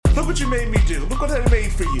Look what you made me do. Look what I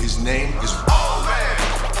made for you. His name is Old Man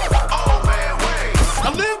Wade.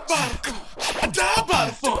 I live by the funk. I die by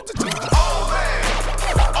the funk. Old Man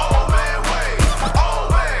Wade.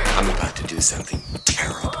 Old Man. I'm about to do something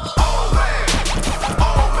terrible. Old Man Wade.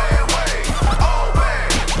 Old Man. Old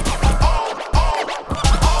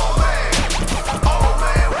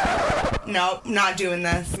Man. Nope, not doing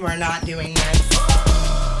this. We're not doing this.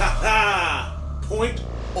 Ha ha. Point.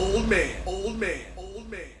 Old man. Old man. Old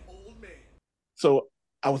man. Old man. So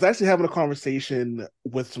I was actually having a conversation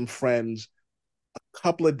with some friends a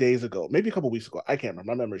couple of days ago, maybe a couple of weeks ago. I can't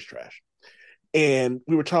remember. My memory's trash. And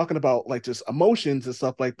we were talking about like just emotions and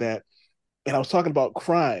stuff like that. And I was talking about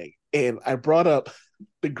crying. And I brought up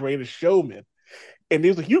The Greatest Showman. And he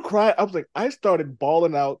was like, "You cry?" I was like, I started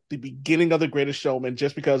bawling out the beginning of The Greatest Showman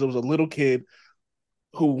just because it was a little kid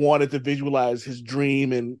who wanted to visualize his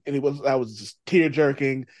dream, and I was just tear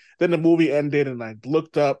jerking. Then the movie ended, and I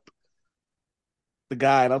looked up the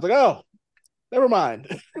guy, and I was like, "Oh, never mind."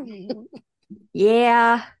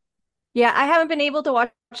 Yeah. Yeah, I haven't been able to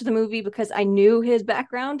watch the movie because I knew his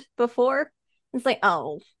background before. It's like,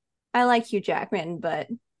 oh, I like Hugh Jackman, but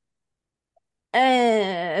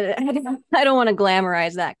I don't want to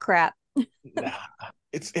glamorize that crap. Nah,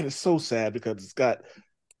 it's so sad because it's got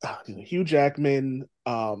Hugh Jackman.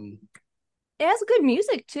 It has good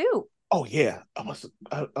music too. Oh yeah,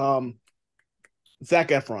 Zac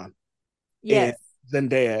Efron. Yes.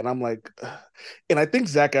 And Zendaya, and I'm like, and I think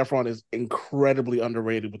Zac Efron is incredibly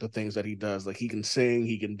underrated with the things that he does. Like he can sing,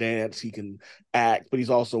 he can dance, he can act, but he's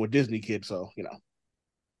also a Disney kid, so you know.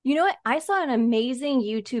 You know what? I saw an amazing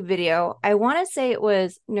YouTube video. I want to say it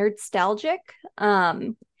was Nerdstalgic,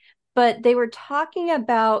 but they were talking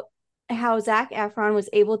about how Zac Efron was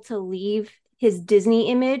able to leave his Disney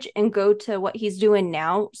image and go to what he's doing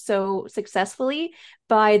now so successfully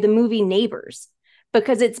by the movie Neighbors,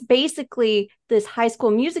 because it's basically this high school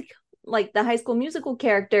music, like the High School Musical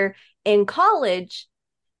character in college.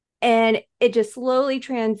 And it just slowly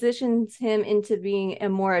transitions him into being a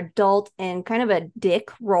more adult and kind of a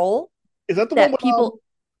dick role. Is that the that one with people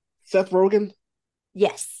Seth Rogen?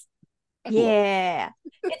 Yes. Yeah.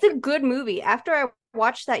 It's a good movie. After I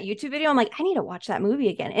watched that YouTube video, I'm like, I need to watch that movie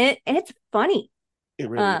again. And it's funny. It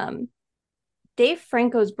really is. Dave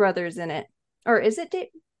Franco's brother's in it. Or is it Dave?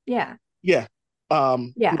 Yeah. Yeah.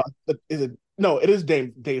 Yeah. No, it is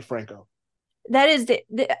Dave Franco. That is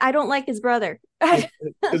I don't like his brother.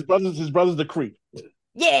 his brother's the creep.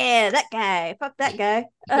 Yeah, that guy. Fuck that guy.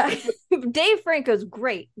 Dave Franco's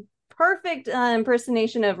great. Perfect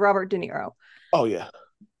impersonation of Robert De Niro. Oh yeah.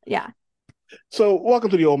 Yeah. So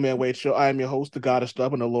welcome to the Old Man Wade Show. I am your host, the God of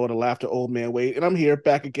Stub and the Lord of Laughter, Old Man Wade, and I'm here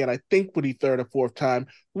back again, I think for the third or fourth time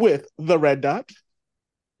with the Red Dot.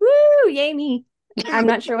 Woo, yay me. I'm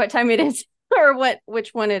not sure what time it is or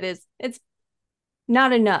which one it is. It's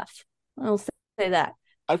not enough. I'll say that.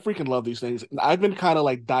 I freaking love these things. I've been kind of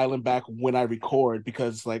like dialing back when I record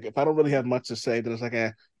because like if I don't really have much to say, then it's like,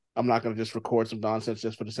 I'm not going to just record some nonsense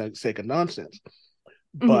just for the sake of nonsense.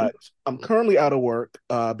 Mm-hmm. But I'm currently out of work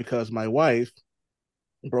because my wife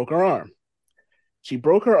broke her arm. She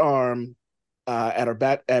broke her arm at a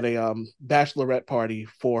bachelorette party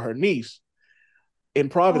for her niece in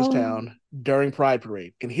Provincetown during Pride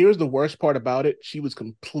Parade. And here's the worst part about it: she was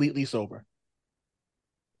completely sober.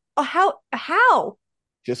 Oh, how?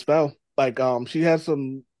 Just fell. Like she had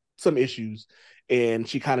some issues and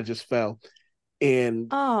she kind of just fell. And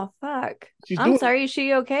oh fuck. I'm sorry, is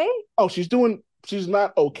she okay? Oh, she's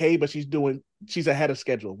not okay, but she's ahead of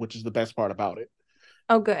schedule, which is the best part about it.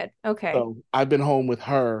 Oh good. Okay. So I've been home with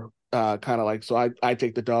her, kind of like, so I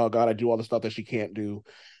take the dog out, I do all the stuff that she can't do.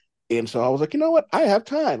 And so I was like, you know what? I have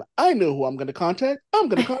time. I know who I'm going to contact. I'm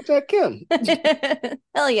going to contact Kim.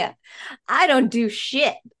 Hell yeah. I don't do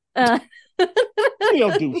shit. You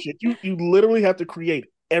don't do shit. You literally have to create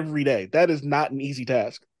every day. That is not an easy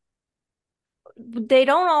task. They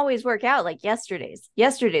don't always work out like yesterday's.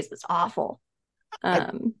 Yesterday's was awful.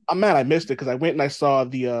 I'm mad I missed it because I went and I saw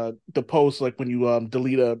the post like when you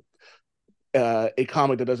delete a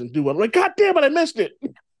comic that doesn't do well. I'm like, God damn it, I missed it.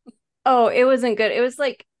 Oh, it wasn't good. It was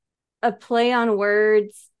like a play on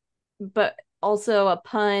words, but also a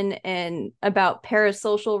pun and about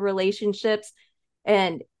parasocial relationships.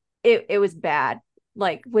 And it was bad.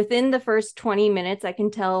 Like within the first 20 minutes, I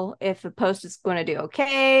can tell if a post is going to do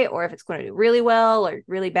okay or if it's going to do really well or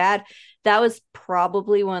really bad. That was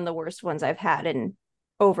probably one of the worst ones I've had in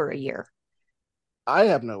over a year. I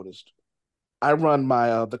have noticed. I run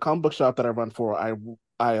my the comic book shop that I run for. I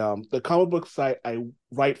the comic book site I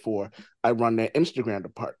write for. I run their Instagram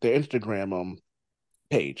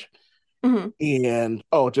page, Mhm. And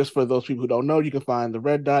just for those people who don't know, you can find the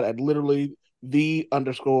red dot at literally the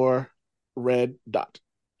underscore red dot.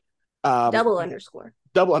 Um, Double underscore.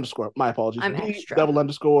 double underscore. My apologies. I'm The extra. double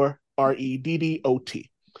underscore REDDOT.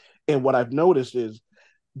 And what I've noticed is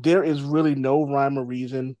there is really no rhyme or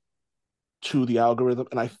reason to the algorithm.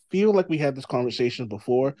 And I feel like we had this conversation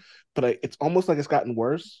before, but it's almost like it's gotten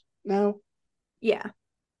worse now. Yeah.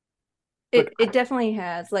 Like, It definitely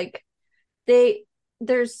has. Like they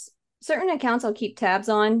there's certain accounts I'll keep tabs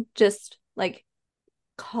on, just like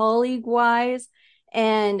colleague wise,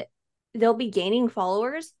 and they'll be gaining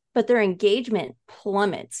followers, but their engagement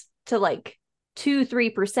plummets to like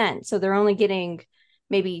 2-3%. So they're only getting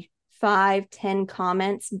maybe 5-10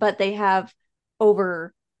 comments, but they have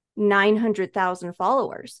over 900,000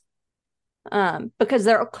 followers, because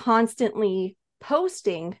they're constantly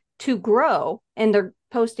posting to grow, and they're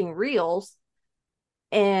posting reels,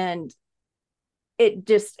 and it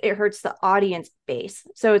hurts the audience base.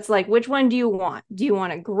 So it's like, which one do you want? Do you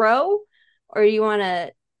want to grow, or do you want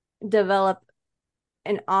to develop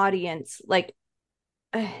an audience? Like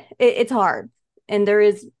it's hard, and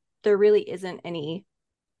there really isn't any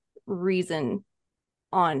reason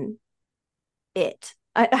on it.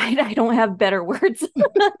 I don't have better words.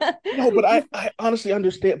 no, but I honestly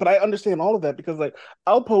understand, but I understand all of that because like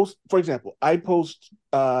I'll post, for example, I post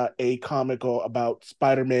a comic about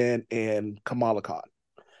Spider-Man and Kamala Khan.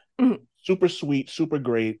 Mhm. Super sweet, super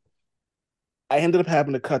great. I ended up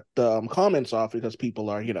having to cut the comments off because people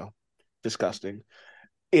are, disgusting.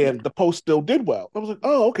 Yeah. And the post still did well. I was like,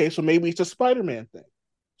 oh, okay, so maybe it's a Spider-Man thing.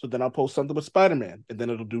 So then I'll post something with Spider-Man, and then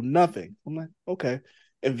it'll do nothing. I'm like, okay.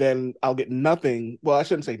 And then I'll get nothing. Well, I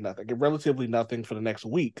shouldn't say nothing. I get relatively nothing for the next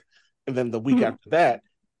week. And then the week Mhm. after that,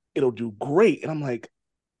 it'll do great. And I'm like,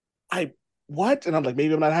 I what? And I'm like,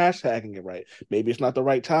 maybe I'm not hashtagging it right. Maybe it's not the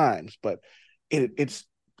right times, but it's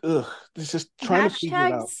it's just trying to figure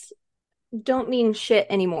it out. Hashtags don't mean shit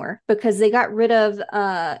anymore because they got rid of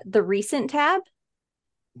the recent tab.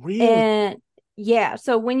 Really? And yeah,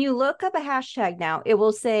 so when you look up a hashtag now, it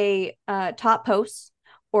will say top posts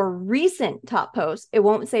or recent top posts. It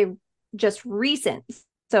won't say just recent.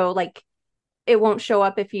 So like it won't show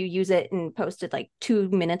up if you use it and posted like 2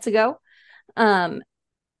 minutes ago. Um,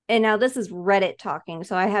 and now this is Reddit talking,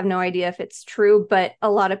 so I have no idea if it's true, but a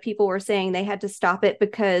lot of people were saying they had to stop it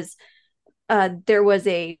because there was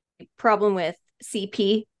a problem with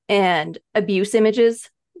CP and abuse images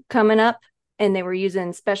coming up, and they were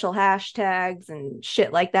using special hashtags and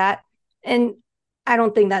shit like that. And I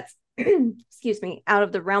don't think that's, excuse me, out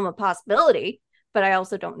of the realm of possibility, but I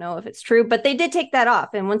also don't know if it's true. But they did take that off.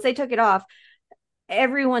 And once they took it off,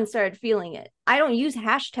 everyone started feeling it. I don't use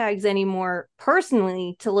hashtags anymore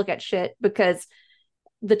personally to look at shit because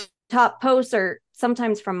the top posts are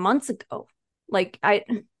sometimes from months ago. Like I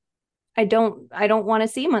don't want to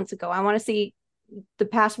see months ago. I want to see the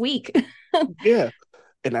past week. Yeah.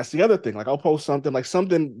 And that's the other thing. Like I'll post something like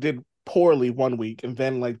something did poorly one week, and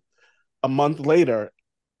then like a month later,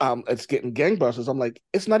 it's getting gangbusters. I'm like,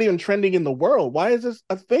 it's not even trending in the world. Why is this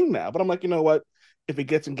a thing now? But I'm like, you know what? If it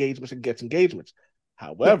gets engagements, it gets engagements. Yeah.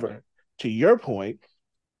 However, to your point,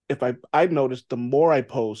 if I've noticed the more I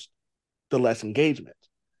post, the less engagement.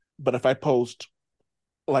 But if I post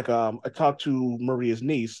like I talked to Maria's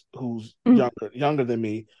niece who's Mm-hmm. younger than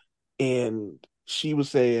me, and she was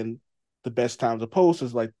saying the best time to post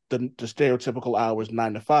is like the stereotypical hours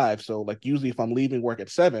 9 to 5. So like usually if I'm leaving work at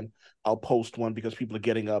 7, I'll post one because people are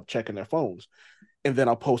getting up, checking their phones, and then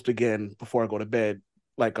I'll post again before I go to bed,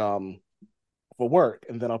 like for work,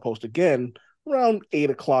 and then I'll post again around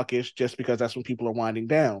 8 o'clock ish, just because that's when people are winding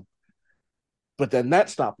down. But then that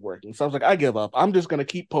stopped working, so I was like, I give up. I'm just gonna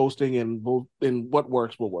keep posting, and what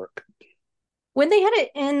works will work. When they had it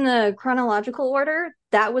in the chronological order,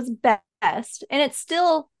 that was best. And it's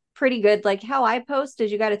still pretty good. Like how I post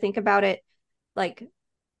is you got to think about it like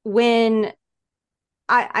when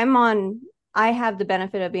I'm on, I have the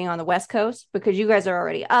benefit of being on the West Coast because you guys are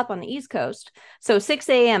already up on the East Coast. So 6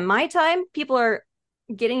 a.m. my time, people are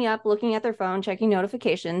getting up, looking at their phone, checking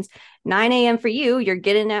notifications. 9 a.m. for you, you're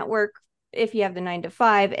getting at work if you have the 9 to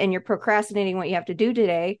 5 and you're procrastinating what you have to do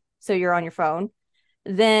today. So you're on your phone.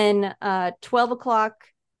 Then 12 o'clock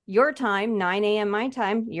your time, 9 a.m. my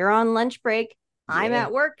time, you're on lunch break. I'm Yeah,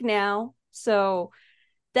 at work now. So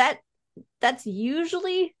that that's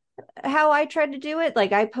usually how I try to do it.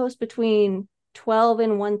 Like I post between 12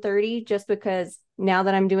 and 1:30 just because now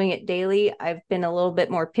that I'm doing it daily, I've been a little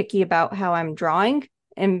bit more picky about how I'm drawing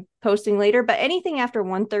and posting later. But anything after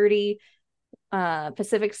 1:30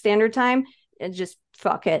 Pacific Standard Time, just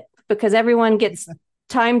fuck it because everyone gets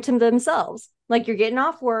time to themselves. like you're getting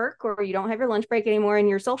off work or you don't have your lunch break anymore and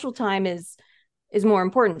your social time is more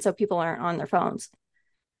important, so people aren't on their phones.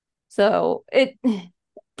 So it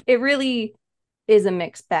really is a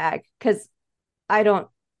mixed bag because I don't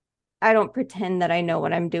I don't pretend that I know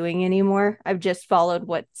what I'm doing anymore. I've just followed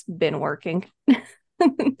what's been working.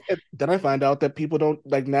 And then I find out that people don't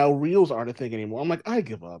like now reels aren't a thing anymore. I'm like, I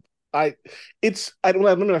give up. I don't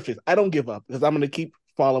let me not I don't give up because I'm gonna keep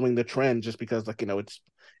following the trend just because like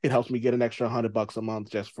it helps me get an extra $100 a month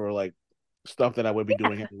just for like stuff that I would be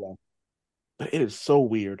doing anyway. But it is so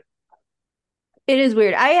weird. It is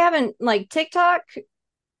weird. I haven't like TikTok.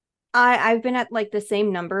 I've been at like the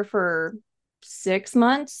same number for 6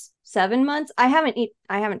 months, 7 months. I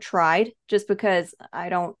haven't tried just because I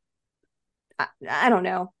don't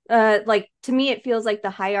know. Like to me, it feels like the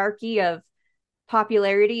hierarchy of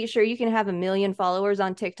popularity. Sure, you can have a million followers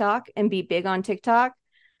on TikTok and be big on TikTok,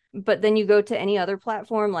 but then you go to any other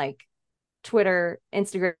platform like Twitter,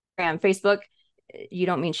 Instagram, Facebook, you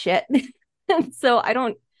don't mean shit. So I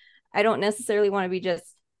don't necessarily want to be just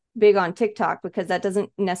big on TikTok because that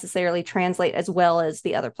doesn't necessarily translate as well as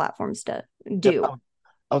the other platforms Yep. do.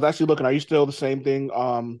 I was actually looking. Are you still the same thing?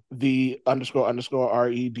 The underscore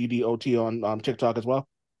REDDOT on TikTok as well.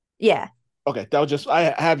 Yeah. Okay, that was just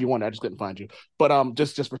I have you on. I just couldn't find you. But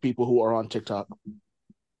just for people who are on TikTok.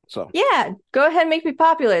 So Yeah, go ahead and make me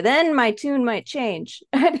popular. Then my tune might change.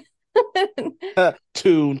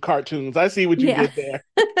 tune cartoons. I see what you Yeah. did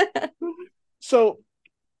there. So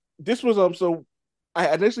this was so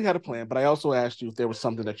I initially had a plan, but I also asked you if there was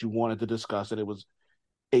something that you wanted to discuss, and it was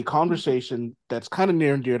a conversation that's kind of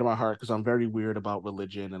near and dear to my heart because I'm very weird about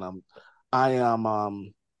religion, and I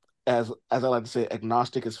am as I like to say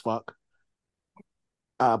agnostic as fuck.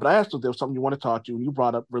 But I asked if there was something you want to talk to, and you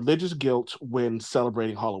brought up religious guilt when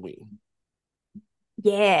celebrating Halloween.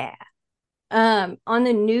 Yeah. On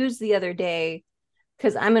the news the other day,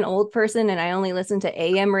 because I'm an old person and I only listen to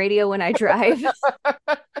AM radio when I drive.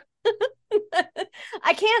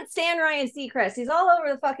 I can't stand Ryan Seacrest. He's all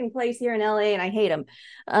over the fucking place here in LA and I hate him.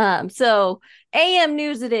 So AM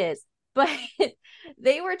news it is. But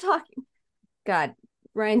they were talking, God,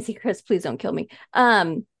 Ryan Seacrest, please don't kill me.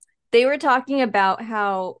 They were talking about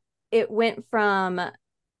how it went from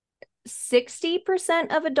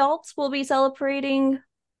 60% of adults will be celebrating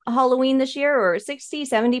Halloween this year, or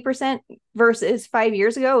 60-70%, versus 5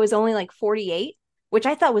 years ago it was only like 48, which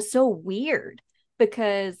I thought was so weird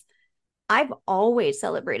because I've always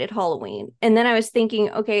celebrated Halloween. And then I was thinking,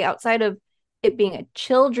 okay, outside of it being a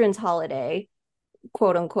children's holiday,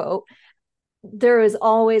 quote unquote, there is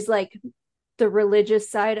always like the religious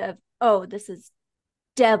side of, oh, this is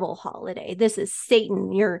devil holiday. This is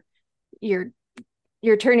Satan. You're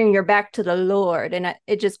you're turning your back to the Lord. And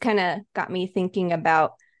it just kind of got me thinking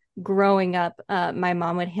about growing up. My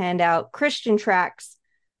mom would hand out Christian tracts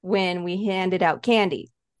when we handed out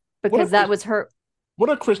candy What are because that was her. what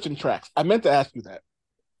are Christian tracks? I meant to ask you that.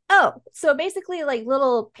 Oh, so basically like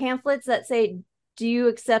little pamphlets that say, do you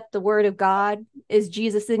accept the word of God? Is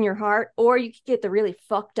Jesus in your heart? Or you could get the really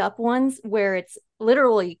fucked up ones where it's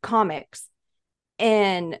literally comics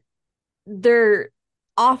and they're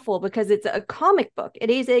awful because it's a comic book. It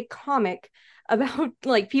is a comic about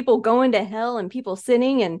like people going to hell and people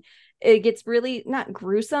sinning, and it gets really not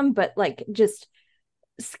gruesome, but like just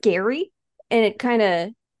scary. And it kind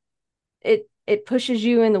of it pushes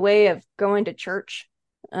you in the way of going to church.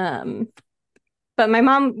 Um, but my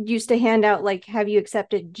mom used to hand out like, have you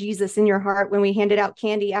accepted Jesus in your heart, when we handed out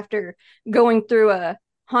candy after going through a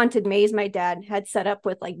haunted maze my dad had set up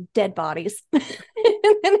with like dead bodies.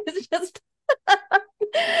 And it's just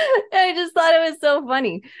I just thought it was so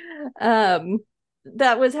funny. Um,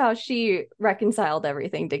 that was how she reconciled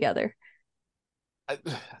everything together. I,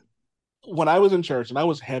 when I was in church, and I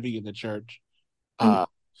was heavy in the church Mm-hmm. uh,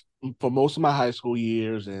 for most of my high school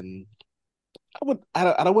years, and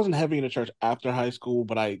I wasn't heavy in the church after high school,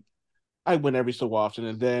 but I went every so often.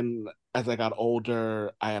 And then as I got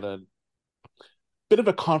older, I had a bit of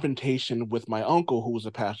a confrontation with my uncle, who was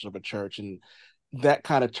a pastor of a church, and that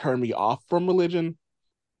kind of turned me off from religion.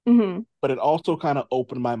 Mm-hmm. But it also kind of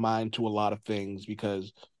opened my mind to a lot of things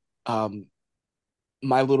because um,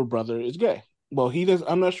 my little brother is gay. Well, he does.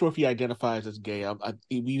 I'm not sure if he identifies as gay.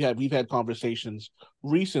 We've had conversations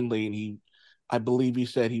recently, and I believe he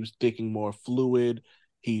said he was thinking more fluid.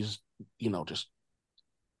 He's just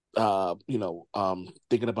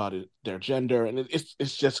thinking about their gender, and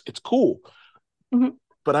it's just it's cool. Mm-hmm.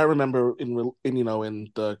 But I remember in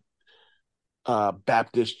the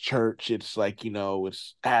Baptist church, it's like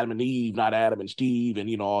it's Adam and Eve, not Adam and Steve,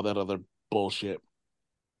 and all that other bullshit.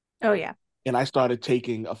 Oh yeah. And I started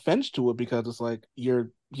taking offense to it because it's like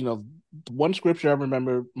one scripture I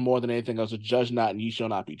remember more than anything else is judge not and ye shall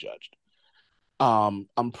not be judged.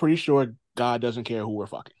 I'm pretty sure God doesn't care who we're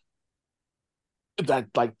fucking.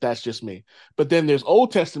 That's just me. But then there's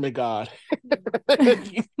Old Testament God,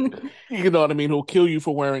 you know what I mean, who'll kill you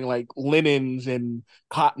for wearing like linens and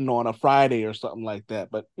cotton on a Friday or something like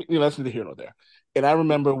that. But that's neither here nor there. And I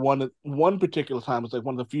remember one particular time, it's like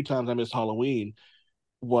one of the few times I missed Halloween,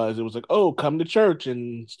 it was like, oh, come to church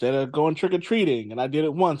instead of going trick or treating. And I did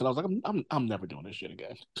it once, and I was like, I'm never doing this shit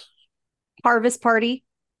again. Harvest party,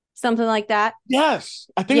 something like that. Yes,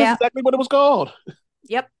 I think that's Yeah. exactly what it was called.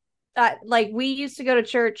 Yep. Like we used to go to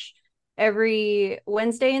church every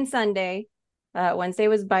Wednesday and Sunday. Wednesday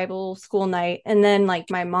was Bible school night, and then like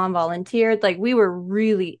my mom volunteered. Like we were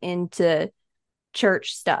really into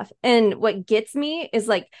church stuff. And what gets me is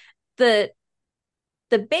like the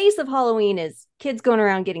the base of Halloween is kids going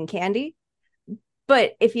around getting candy.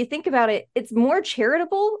 But if you think about it, it's more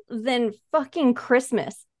charitable than fucking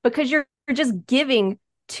Christmas because you're just giving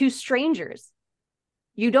to strangers.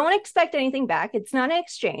 You don't expect anything back. It's not an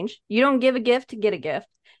exchange. You don't give a gift to get a gift.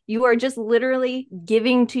 You are just literally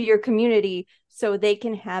giving to your community so they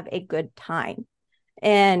can have a good time.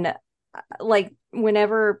 And like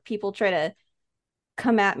whenever people try to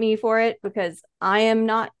come at me for it because I am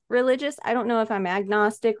not religious, I don't know if I'm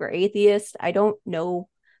agnostic or atheist. I don't know.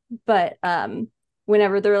 But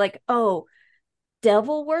whenever they're like, "Oh,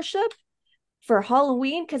 devil worship for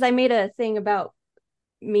Halloween," because I made a thing about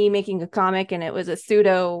me making a comic and it was a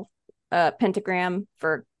pseudo pentagram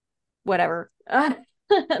for whatever.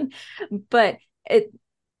 But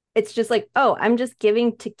it's just like, oh, I'm just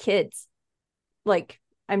giving to kids. Like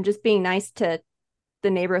I'm just being nice to the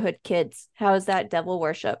neighborhood kids. How is that devil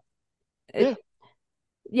worship? Yeah,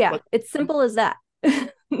 Yeah, like it's simple as that.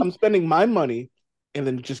 I'm spending my money and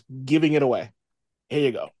then just giving it away. Here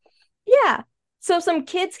you go. Yeah. So some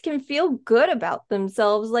kids can feel good about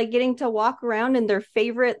themselves, like getting to walk around in their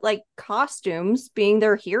favorite like costumes, being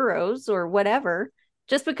their heroes or whatever.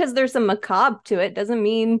 Just because there's some macabre to it doesn't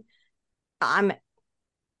mean I'm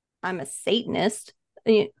I'm a Satanist.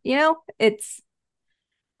 It's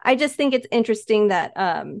I just think it's interesting that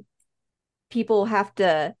people have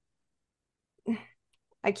to,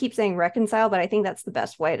 I keep saying reconcile, but I think that's the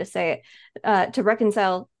best way to say it, to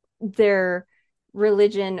reconcile their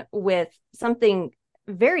religion with something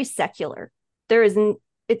very secular. There isn't,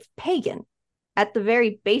 it's pagan at the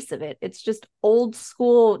very base of it. It's just old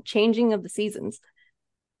school changing of the seasons.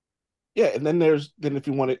 Yeah, and then if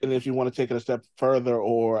you want to take it a step further,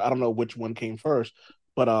 or I don't know which one came first,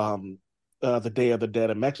 but the Day of the Dead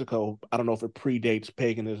in Mexico, I don't know if it predates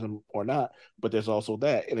paganism or not, but there's also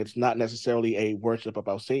that, and it's not necessarily a worship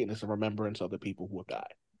about Satan; it's a remembrance of the people who have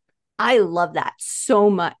died. I love that so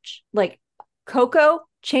much. Like Coco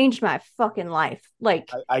changed my fucking life. Like,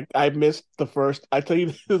 I missed the first. I tell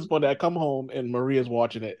you this one. I come home and Maria's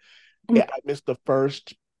watching it. Yeah, I missed the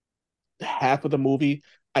first half of the movie.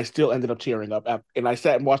 I still ended up tearing up, and I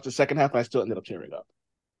sat and watched the second half, and I still ended up tearing up.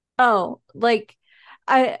 oh, like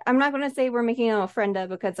I'm not gonna say we're making a ofrenda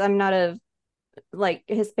because I'm not of like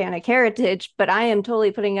Hispanic heritage, but I am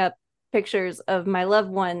totally putting up pictures of my loved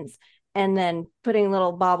ones and then putting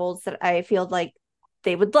little baubles that I feel like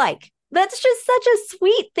they would like. That's just such a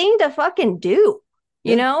sweet thing to fucking do,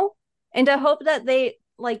 you Yeah. know? And to hope that they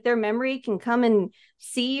like their memory can come and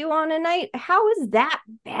see you on a night. How is that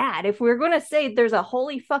bad? If we're going to say there's a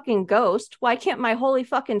holy fucking ghost, why can't my holy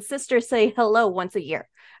fucking sister say hello once a year?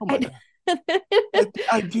 Oh my I, god. The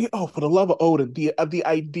idea, oh, for the love of Odin, the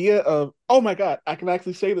idea of, oh my god, I can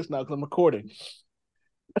actually say this now because I'm recording.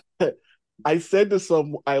 I said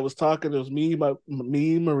to I was talking, it was me,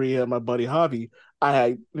 Maria, my buddy Javi.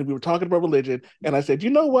 We were talking about religion, and I said, you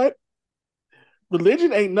know what?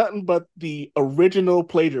 Religion ain't nothing but the original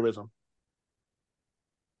plagiarism.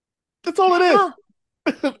 That's all it how?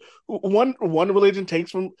 is. One religion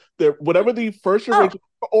takes from their whatever the first Oh,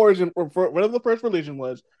 origin or whatever the first religion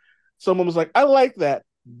was. Someone was like, I like that,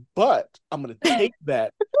 but I'm going to take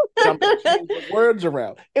that and I'm going to change the words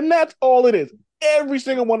around. And that's all it is. Every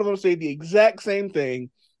single one of them say the exact same thing.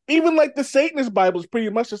 Even like the Satanist Bible is pretty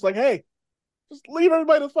much just like, hey, just leave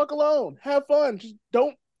everybody the fuck alone. Have fun. Just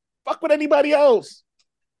don't fuck with anybody else.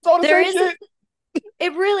 It's all the there same is shit.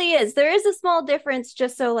 it really is. There is a small difference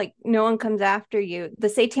just so like no one comes after you. The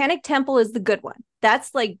Satanic Temple is the good one.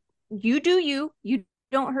 That's like you do you. You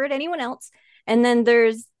don't hurt anyone else. And then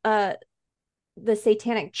there's the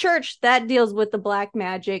Satanic Church that deals with the black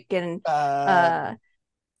magic and Uh, uh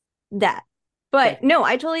that. thank But you. no,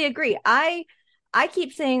 I totally agree. I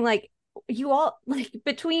keep saying like you all like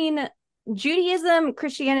between Judaism,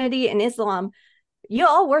 Christianity, and Islam, you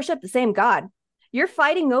all worship the same God. You're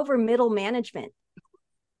fighting over middle management.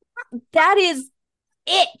 That is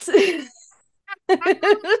it.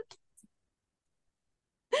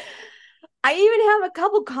 I even have a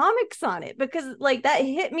couple comics on it because like that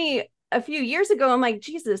hit me a few years ago. I'm like,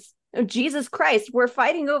 Jesus Christ, we're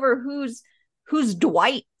fighting over who's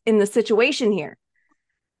Dwight in the situation here.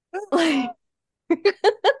 Like,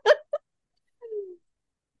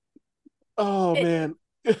 Oh it, man.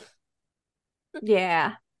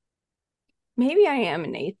 yeah, maybe I am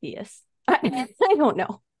an atheist. I don't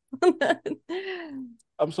know.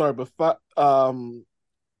 I'm sorry, but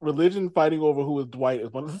religion fighting over who is Dwight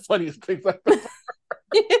is one of the funniest things I've ever.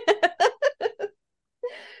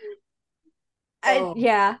 Um,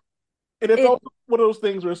 Yeah, and it's it also one of those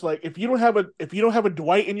things where it's like if you don't have a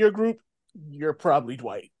Dwight in your group, you're probably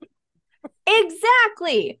Dwight.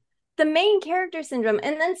 exactly the main character syndrome.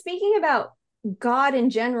 And then speaking about God in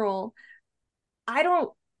general, I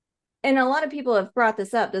don't, and a lot of people have brought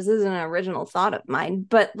this up. This isn't an original thought of mine,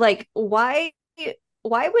 but like, why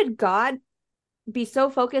would God be so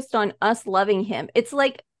focused on us loving him? It's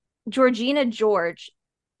like Georgina George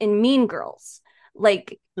in Mean Girls.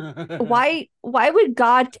 Like, why would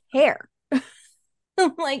God care?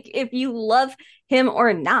 Like if you love him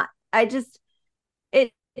or not. I just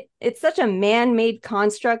it it's such a man-made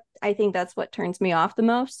construct. I think that's what turns me off the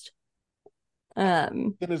most.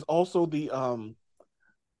 Then there's also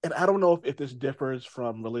and I don't know if this differs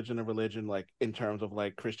from religion to religion, like in terms of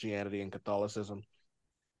like Christianity and Catholicism.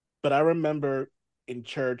 But I remember in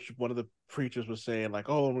church, one of the preachers was saying, like,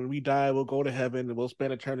 oh, when we die, we'll go to heaven and we'll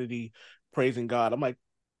spend eternity praising God. I'm like,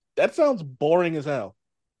 that sounds boring as hell.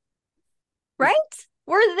 Right?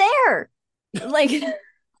 We're there. Like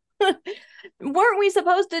weren't we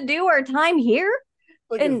supposed to do our time here?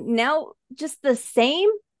 Like, And now just the same?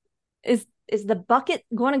 Is the bucket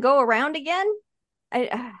going to go around again?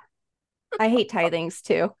 I I hate tithings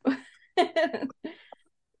too.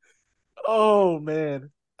 oh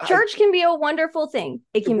man, Church can be a wonderful thing.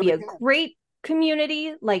 It it can be really a can. great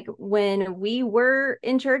community. Like when we were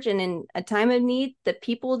in church and in a time of need, the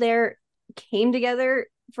people there came together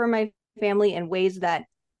for my family in ways that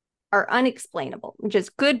are unexplainable,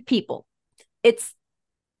 just good people. It's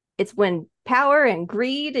it's when power and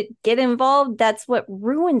greed get involved, that's what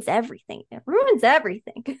ruins everything. It ruins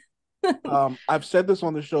everything. I've said this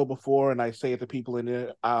on the show before, and I say it to people in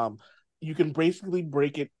it. You can basically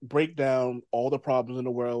break down all the problems in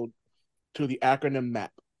the world to the acronym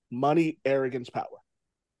MAP: money, arrogance, power.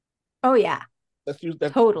 Oh yeah, That's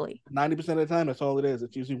totally. 90% of the time. That's all it is.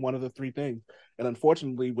 It's usually one of the three things. And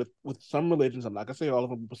unfortunately, with some religions, I'm not gonna say all of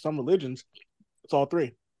them, but some religions, it's all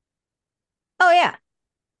three. Oh yeah,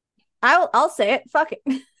 I'll say it. Fuck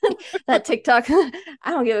it. That TikTok. I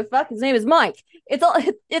don't give a fuck. His name is Mike.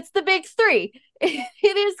 It's the big three.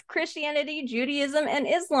 It is Christianity, Judaism, and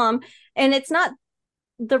Islam, and it's not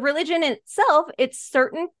the religion itself. It's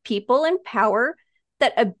certain people in power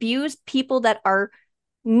that abuse people that are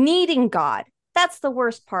needing God. That's the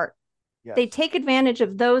worst part. They Yes, take advantage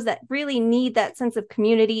of those that really need that sense of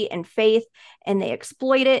community and faith, and they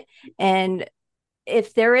exploit it. And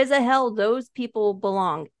if there is a hell, those people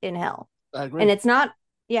belong in hell. I And agree. it's not,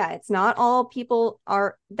 yeah, it's not all people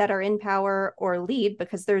are that are in power or lead,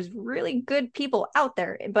 because there's really good people out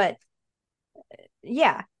there. But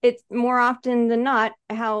yeah, it's more often than not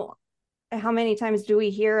how many times do we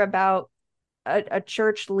hear about a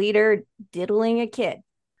church leader diddling a kid?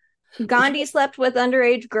 But you Gandhi slept with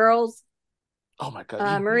underage girls. oh my god,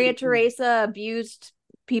 he Maria Teresa abused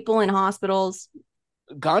people in hospitals.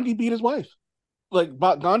 Gandhi beat his wife. Like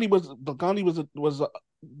Gandhi.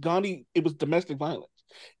 It was domestic violence,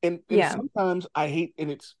 and Yeah, sometimes I hate,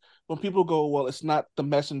 and it's when people go, well, it's not the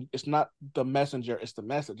messenger, it's the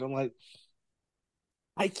message. I'm like,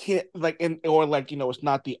 I can't like, and or like it's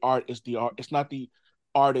not the art, it's the art, it's not the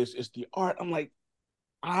artist, it's the art. I'm like,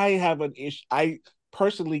 I have an issue. I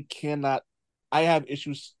personally cannot. I have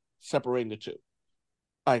issues separating the two.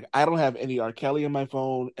 Like, I don't have any R. Kelly in my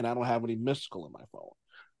phone, and I don't have any Mystical in my phone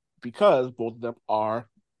because both of them are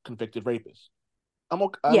convicted rapists. I'm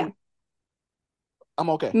okay. yeah. I'm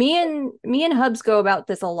okay. Me and Hubs go about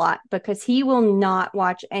this a lot because he will not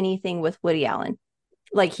watch anything with Woody Allen.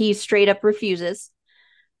 Like he straight up refuses.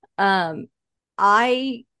 Um,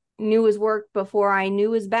 I knew his work before I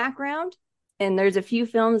knew his background, and there's a few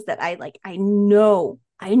films that I like. I know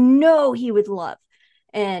he would love,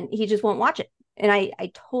 and he just won't watch it. And I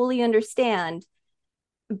totally understand.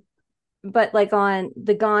 But like on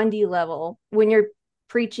the Gandhi level, when you're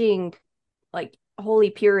preaching like holy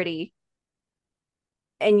purity,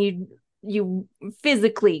 and you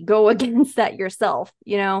physically go against that yourself,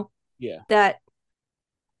 Yeah. that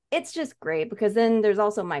it's just great because then there's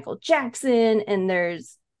also Michael Jackson and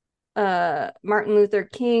there's Martin Luther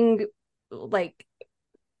King. Like,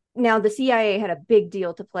 now the CIA had a big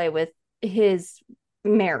deal to play with his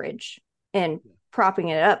marriage and propping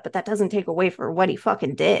it up, but that doesn't take away for what he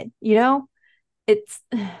fucking did, it's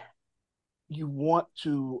You want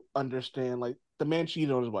to understand, like, the man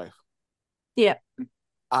cheated on his wife. yeah.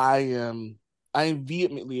 I am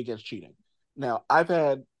vehemently against cheating. Now, I've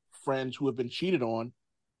had friends who have been cheated on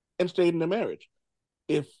and stayed in their marriage.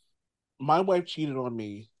 If my wife cheated on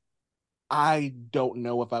me, I don't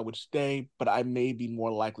know if I would stay, but I may be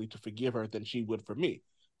more likely to forgive her than she would for me.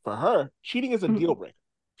 For her, cheating is a deal breaker,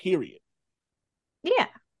 period. Yeah.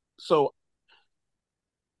 So,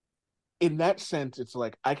 in that sense, it's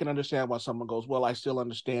like I can understand why someone goes, well, I still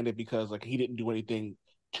understand it because like he didn't do anything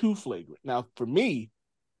too flagrant. Now, for me,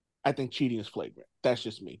 I think cheating is flagrant. That's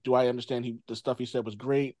just me. Do I understand the stuff he said was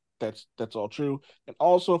great? That's all true. And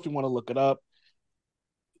also, if you want to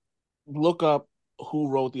look up who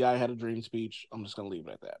wrote the "I Had a Dream" speech. I'm just gonna leave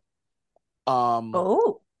it at that.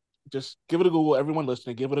 Oh. Just give it a Google. Everyone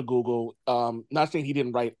listening, give it a Google. Not saying he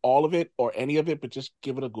didn't write all of it or any of it, but just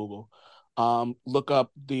give it a Google. Look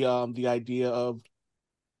up the idea of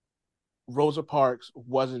Rosa Parks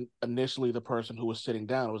wasn't initially the person who was sitting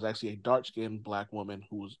down. It was actually a dark-skinned black woman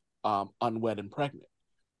who was unwed and pregnant.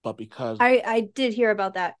 But because I did hear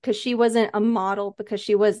about that because she wasn't a model because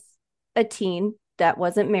she was a teen that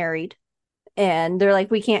wasn't married. And they're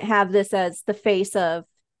like, we can't have this as the face of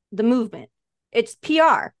the movement. It's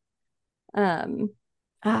PR. Um,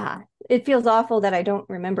 it feels awful that I don't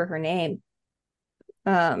remember her name.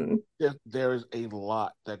 there's a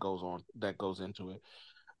lot that goes into it.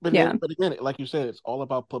 But Yeah. but again, like you said, it's all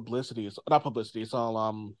about publicity. It's not publicity. It's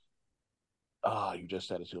all you just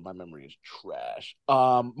said it too. My memory is trash.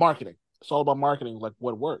 Marketing. It's all about marketing, like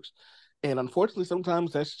what works. And unfortunately,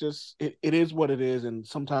 sometimes that's just it is what it is, and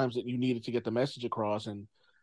sometimes you need it to get the message across. And